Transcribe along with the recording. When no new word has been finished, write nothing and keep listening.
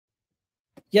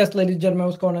Yes, ladies and gentlemen,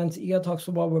 what's going on? It's Egal Talks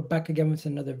Football. We're back again with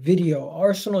another video.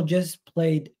 Arsenal just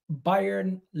played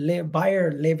Bayer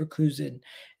Leverkusen,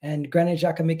 and Granit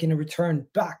Xhaka making a return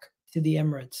back to the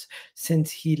Emirates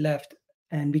since he left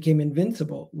and became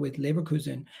invincible with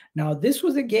Leverkusen. Now, this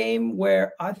was a game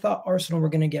where I thought Arsenal were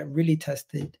going to get really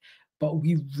tested, but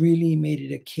we really made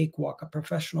it a cakewalk, a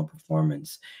professional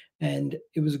performance, and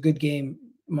it was a good game,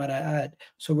 might I add.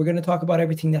 So we're going to talk about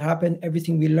everything that happened,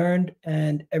 everything we learned,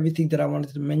 and everything that I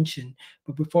wanted to mention.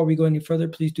 But before we go any further,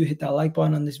 please do hit that like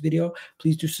button on this video.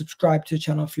 Please do subscribe to the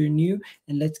channel if you're new,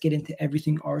 and let's get into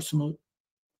everything Arsenal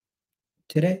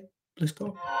today. Let's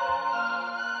go.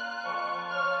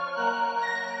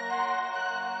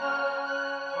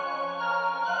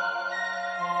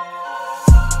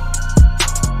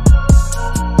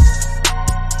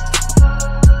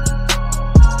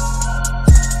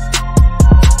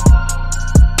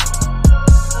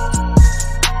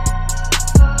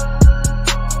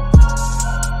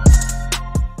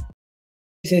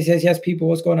 Yes, people,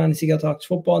 what's going on in Egal Talks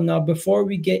Football? Now, before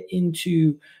we get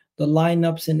into the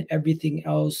lineups and everything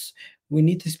else, we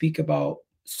need to speak about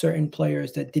certain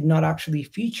players that did not actually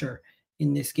feature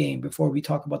in this game before we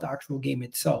talk about the actual game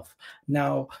itself.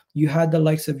 Now, you had the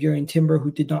likes of Jurgen Timber,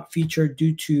 who did not feature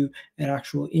due to an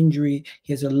actual injury.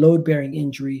 He has a load-bearing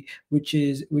injury, which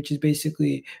is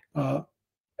basically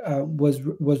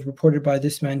was reported by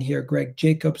this man here, Greg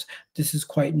Jacobs. This is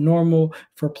quite normal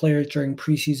for players during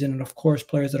preseason, and of course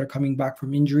players that are coming back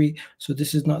from injury. So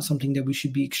this is not something that we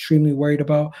should be extremely worried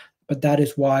about, but that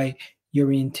is why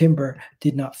Jurgen Timber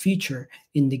did not feature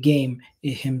in the game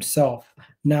himself.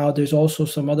 Now, there's also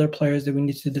some other players that we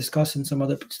need to discuss and some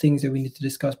other things that we need to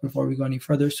discuss before we go any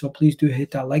further. So please do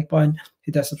hit that like button,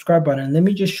 hit that subscribe button, and let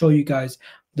me just show you guys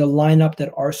the lineup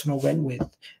that Arsenal went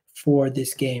with for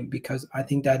this game, because I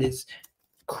think that is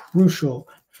crucial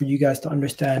for you guys to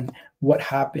understand what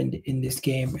happened in this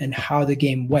game and how the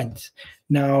game went.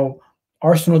 Now,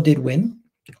 Arsenal did win.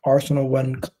 Arsenal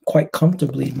won quite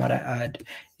comfortably, might I add,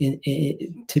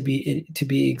 to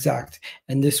be exact.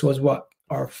 And this was what,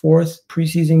 our fourth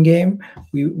preseason game.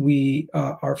 We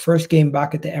our first game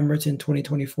back at the Emirates in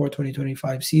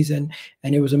 2024-2025 season,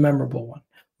 and it was a memorable one.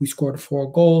 We scored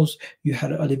 4 goals. You had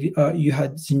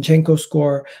Zinchenko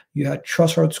score, you had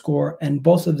Trossard score, and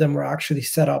both of them were actually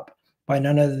set up by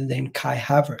none other than Kai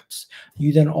Havertz.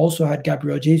 You then also had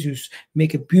Gabriel Jesus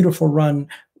make a beautiful run,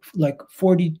 like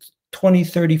 20,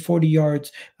 30, 40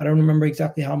 yards. I don't remember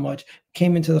exactly how much.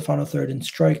 Came into the final third and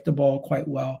strike the ball quite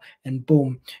well, and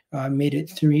boom, made it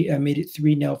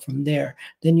 3-0 from there.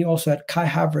 Then you also had Kai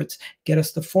Havertz get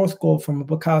us the 4th goal from a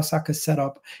Bukayo Saka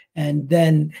setup, and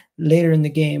then later in the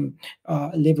game,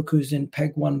 Leverkusen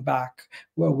pegged one back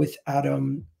with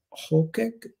Adam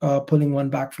Holkek pulling one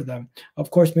back for them.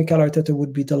 Of course, Mikel Arteta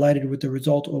would be delighted with the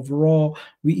result overall.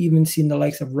 We even seen the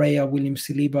likes of Raya, William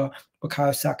Saliba,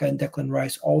 Bukayo Saka, and Declan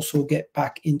Rice also get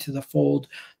back into the fold.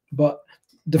 But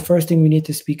the first thing we need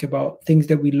to speak about, things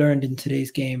that we learned in today's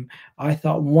game. I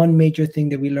thought one major thing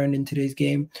that we learned in today's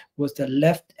game was the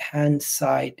left-hand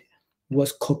side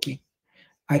was cooking.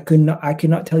 I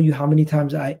cannot tell you how many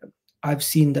times I've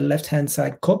seen the left-hand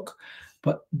side cook,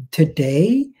 but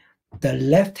today the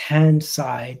left-hand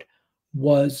side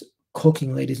was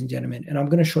cooking, ladies and gentlemen. And I'm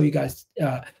going to show you guys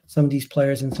some of these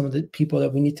players and some of the people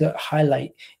that we need to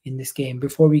highlight in this game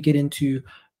before we get into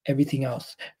everything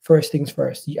else. First things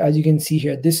first, as you can see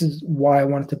here, this is why I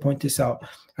wanted to point this out.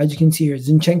 As you can see here,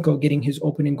 Zinchenko getting his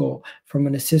opening goal from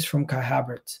an assist from Kai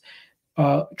Havertz.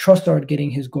 Trossard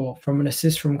getting his goal from an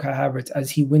assist from Kai Havertz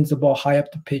as he wins the ball high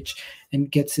up the pitch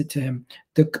and gets it to him.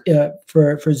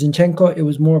 For Zinchenko, it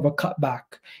was more of a cutback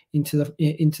into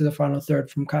the final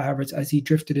third from Kai Havertz as he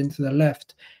drifted into the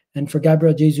left. And for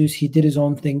Gabriel Jesus, he did his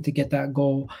own thing to get that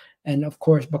goal. And of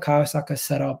course, Bukayo Saka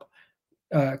set up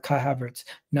Kai Havertz.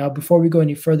 Now, before we go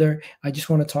any further, I just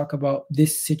want to talk about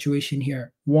this situation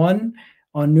here. One,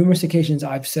 on numerous occasions,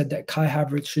 I've said that Kai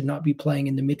Havertz should not be playing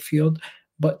in the midfield,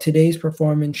 but today's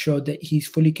performance showed that he's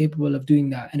fully capable of doing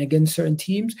that. And against certain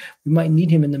teams, we might need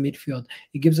him in the midfield.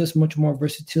 It gives us much more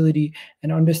versatility,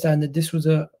 and understand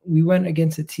that we went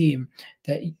against a team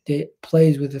that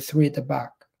plays with a 3 at the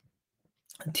back.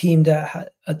 A team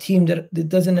that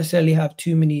doesn't necessarily have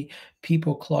too many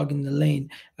people clogging the lane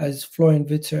as Florian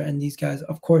Witzer and these guys.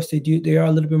 Of course, they are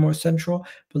a little bit more central,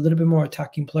 but a little bit more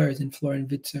attacking players in Florian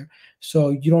Witzer.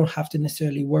 So you don't have to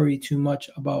necessarily worry too much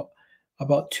about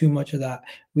too much of that,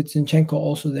 with Zinchenko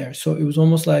also there. So it was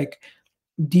almost like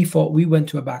default we went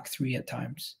to a back 3 at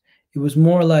times. It was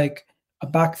more like a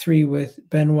back three with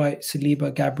Ben White,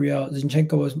 Saliba, Gabriel.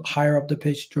 Zinchenko was higher up the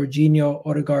pitch. Jorginho,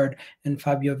 Odegaard, and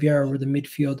Fabio Viera were the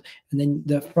midfield. And then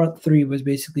the front three was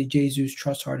basically Jesus,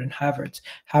 Trossard, and Havertz.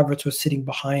 Havertz was sitting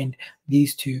behind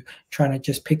these two, trying to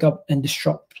just pick up and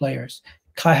disrupt players.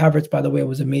 Kai Havertz, by the way,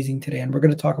 was amazing today. And we're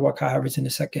going to talk about Kai Havertz in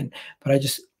a second. But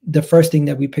the first thing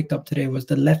that we picked up today was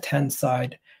the left-hand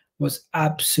side was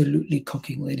absolutely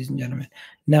cooking, ladies and gentlemen.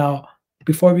 Now,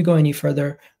 before we go any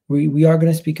further, we are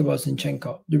going to speak about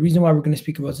Zinchenko. The reason why we're going to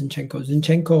speak about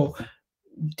Zinchenko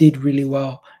did really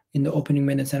well in the opening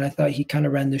minutes, and I thought he kind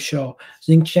of ran the show.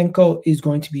 Zinchenko is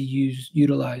going to be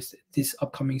utilized this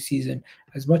upcoming season.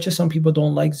 As much as some people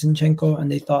don't like Zinchenko and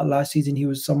they thought last season he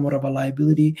was somewhat of a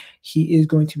liability, he is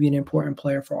going to be an important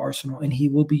player for Arsenal, and he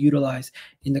will be utilized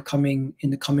in the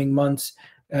coming months,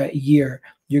 year.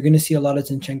 You're going to see a lot of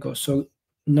Zinchenko. So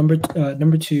number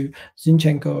two,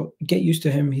 Zinchenko, get used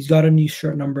to him. He's got a new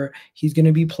shirt number. He's going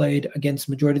to be played against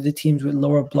majority of the teams with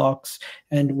lower blocks,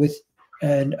 and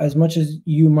as much as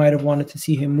you might have wanted to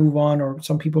see him move on, or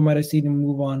some people might have seen him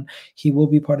move on, he will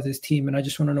be part of this team. And I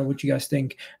just want to know what you guys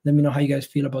think. Let me know how you guys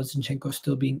feel about Zinchenko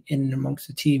still being in and amongst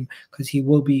the team, because he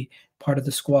will be part of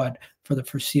the squad for the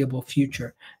foreseeable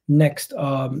future. Next,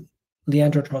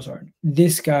 Leandro Trossard.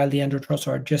 This guy, Leandro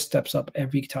Trossard, just steps up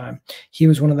every time. He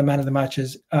was one of the man of the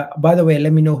matches. By the way,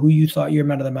 let me know who you thought your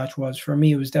man of the match was. For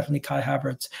me, it was definitely Kai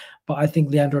Havertz, but I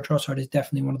think Leandro Trossard is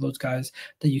definitely one of those guys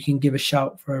that you can give a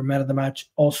shout for man of the match.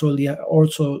 Also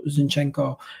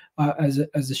Zinchenko as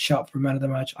a shout for man of the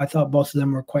match. I thought both of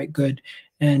them were quite good,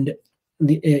 and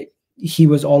he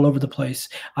was all over the place.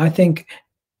 I think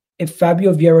if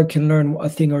Fabio Viera can learn a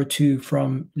thing or two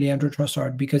from Leandro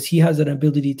Trossard, because he has an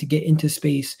ability to get into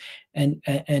space and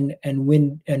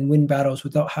win battles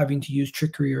without having to use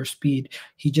trickery or speed.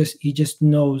 He just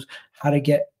knows how to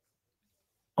get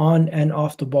on and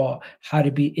off the ball, how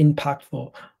to be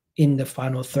impactful in the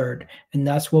final third. And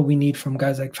that's what we need from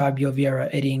guys like Fabio Vieira,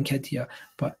 Eddie Nketiah.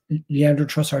 But Leandro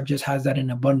Trossard just has that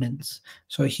in abundance.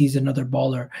 So he's another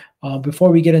baller. Before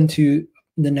we get into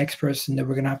the next person that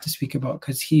we're going to have to speak about,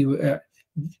 because he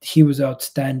was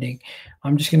outstanding,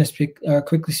 I'm just going to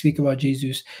quickly speak about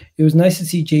Jesus. It was nice to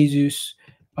see Jesus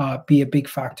be a big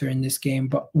factor in this game.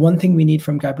 But one thing we need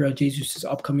from Gabriel Jesus'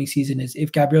 upcoming season is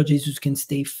if Gabriel Jesus can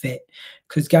stay fit,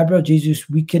 because Gabriel Jesus,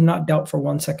 we cannot doubt for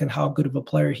 1 second how good of a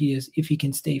player he is if he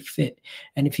can stay fit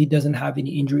and if he doesn't have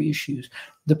any injury issues.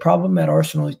 The problem at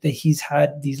Arsenal that he's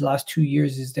had these last 2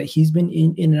 years is that he's been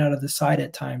in and out of the side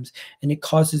at times, and it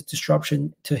causes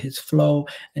disruption to his flow,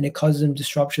 and it causes him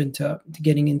disruption to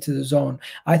getting into the zone.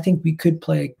 I think we could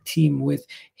play a team with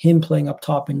him playing up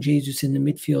top and Jesus in the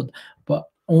midfield, but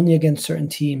only against certain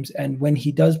teams. And when he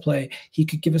does play, he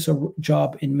could give us a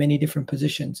job in many different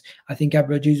positions. I think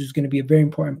Gabriel Jesus is going to be a very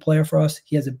important player for us.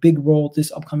 He has a big role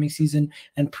this upcoming season,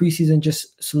 and preseason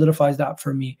just solidifies that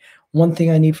for me. One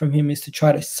thing I need from him is to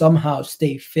try to somehow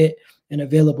stay fit and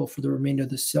available for the remainder of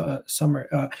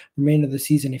the remainder of the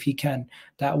season if he can.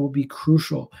 That will be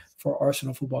crucial for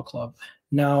Arsenal Football Club.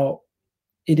 Now,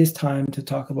 it is time to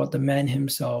talk about the man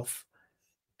himself,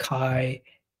 Kai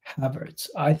Havertz.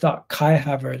 I thought Kai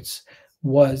Havertz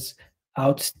was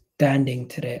outstanding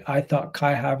today. I thought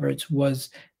Kai Havertz was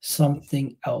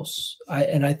something else.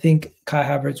 I think Kai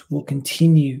Havertz will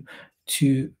continue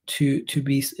to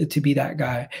be that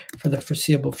guy for the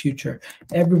foreseeable future.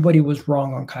 Everybody was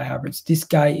wrong on Kai Havertz. This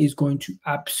guy is going to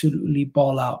absolutely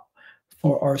ball out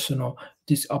for Arsenal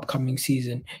this upcoming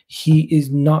season. He is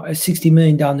not 60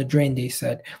 million down the drain, they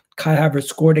said. Kai Havertz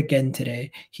scored again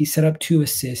today. He set up 2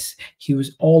 assists. He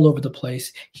was all over the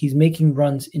place. He's making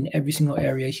runs in every single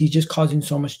area. He's just causing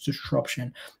so much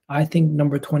disruption. I think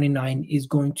number 29 is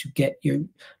going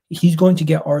to he's going to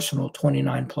get Arsenal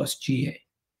 29 plus GA.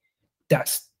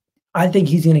 I think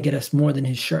he's going to get us more than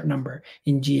his shirt number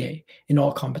in GA in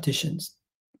all competitions.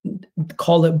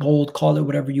 Call it bold, call it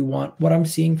whatever you want. What I'm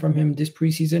seeing from him this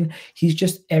preseason, he's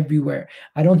just everywhere.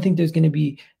 I don't think it's going to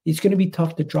be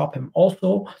tough to drop him.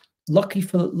 Also, luckily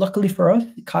for us,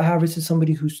 Kai Havertz is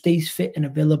somebody who stays fit and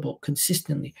available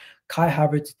consistently. Kai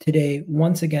Havertz today,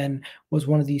 once again, was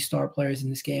one of these star players in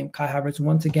this game. Kai Havertz,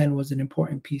 once again, was an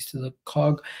important piece to the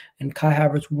cog. And Kai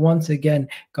Havertz, once again,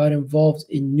 got involved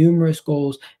in numerous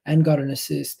goals and got an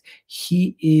assist.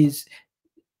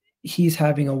 He's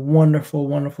having a wonderful,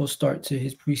 wonderful start to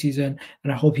his preseason,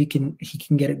 and I hope he can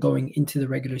get it going into the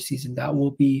regular season. That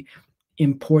will be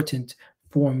important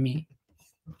for me.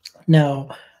 Now,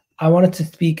 I wanted to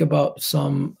speak about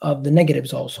some of the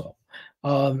negatives also.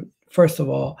 First of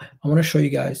all, I want to show you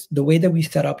guys the way that we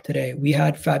set up today. We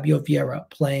had Fabio Vieira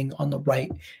playing on the right,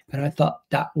 and I thought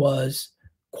that was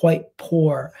quite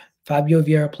poor Fabio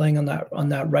Viera playing on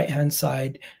that right-hand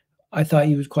side, I thought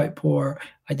he was quite poor.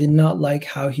 I did not like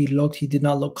how he looked. He did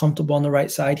not look comfortable on the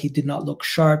right side. He did not look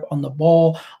sharp on the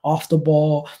ball, off the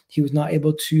ball. He was not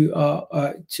able to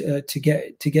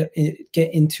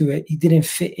get into it. He didn't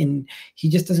fit in. He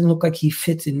just doesn't look like he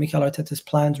fits in Mikel Arteta's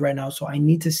plans right now. So I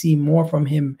need to see more from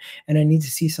him, and I need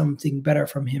to see something better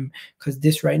from him, because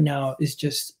this right now is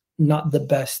just not the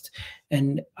best.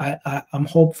 And I'm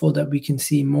hopeful that we can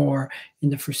see more in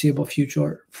the foreseeable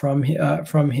future from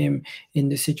him in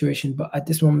this situation. But at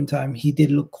this moment in time, he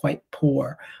did look quite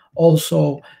poor.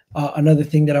 Also, another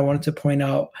thing that I wanted to point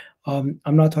out, I'm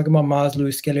not talking about Miles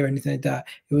Lewis Skelly or anything like that.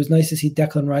 It was nice to see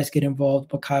Declan Rice get involved,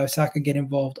 Bukayo Saka get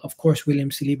involved. Of course, William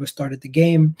Saliba started the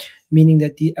game, meaning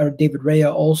that David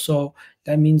Raya also.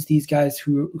 That means these guys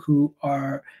who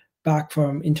are back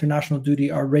from international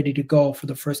duty are ready to go for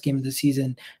the first game of the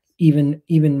season.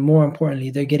 Even more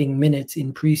importantly, they're getting minutes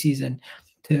in preseason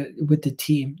with the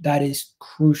team. That is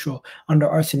crucial. Under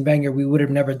Arsene Wenger, we would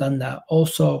have never done that.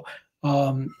 Also,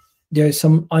 there's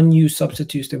some unused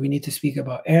substitutes that we need to speak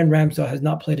about. Aaron Ramsdale has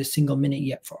not played a single minute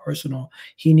yet for Arsenal.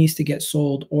 He needs to get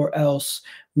sold, or else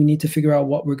we need to figure out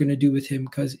what we're going to do with him,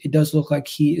 because it does look like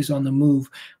he is on the move.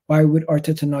 Why would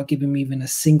Arteta not give him even a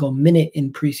single minute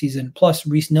in preseason? Plus,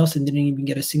 Reece Nelson didn't even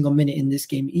get a single minute in this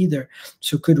game either.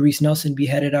 So could Reece Nelson be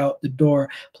headed out the door?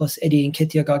 Plus, Eddie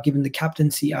Nketiah got given the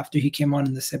captaincy after he came on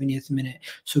in the 70th minute.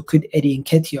 So could Eddie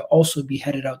Nketiah also be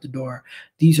headed out the door?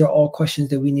 These are all questions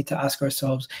that we need to ask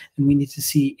ourselves, and we need to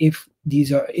see if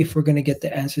we're going to get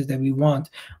the answers that we want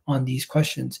on these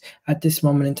questions. At this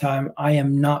moment in time, I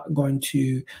am not going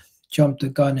to jump the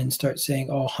gun and start saying,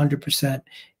 oh, 100%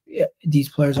 these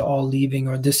players are all leaving,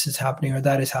 or this is happening, or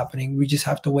that is happening. We just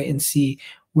have to wait and see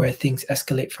where things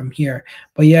escalate from here.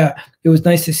 But yeah, it was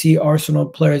nice to see Arsenal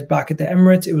players back at the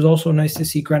Emirates. It was also nice to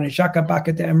see Granit Xhaka back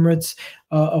at the Emirates.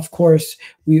 Of course,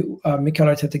 Mikel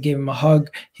Arteta gave him a hug.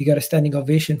 He got a standing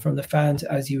ovation from the fans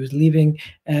as he was leaving.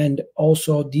 And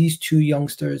also these two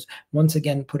youngsters, once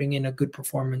again, putting in a good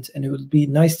performance. And it would be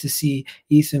nice to see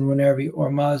Ethan Nwanery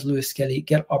or Miles Lewis Skelly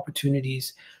get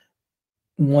opportunities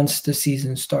once the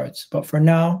season starts. But for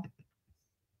now,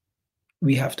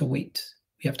 we have to wait.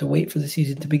 We have to wait for the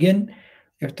season to begin.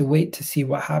 We have to wait to see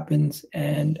what happens.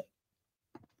 And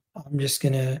I'm just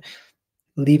going to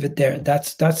leave it there.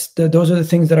 Those are the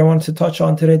things that I wanted to touch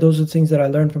on today. Those are the things that I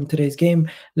learned from today's game.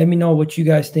 Let me know what you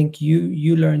guys think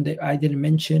you learned that I didn't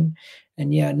mention.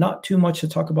 And yeah, not too much to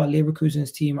talk about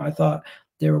Leverkusen's team. I thought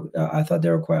they were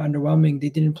quite underwhelming. They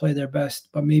didn't play their best,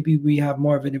 but maybe we have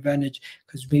more of an advantage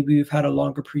because maybe we've had a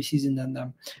longer preseason than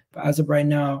them. But as of right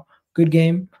now, good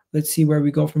game. Let's see where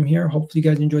we go from here. Hopefully you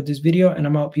guys enjoyed this video, and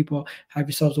I'm out, people. Have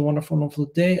yourselves a wonderful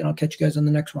day, and I'll catch you guys on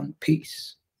the next one.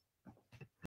 Peace.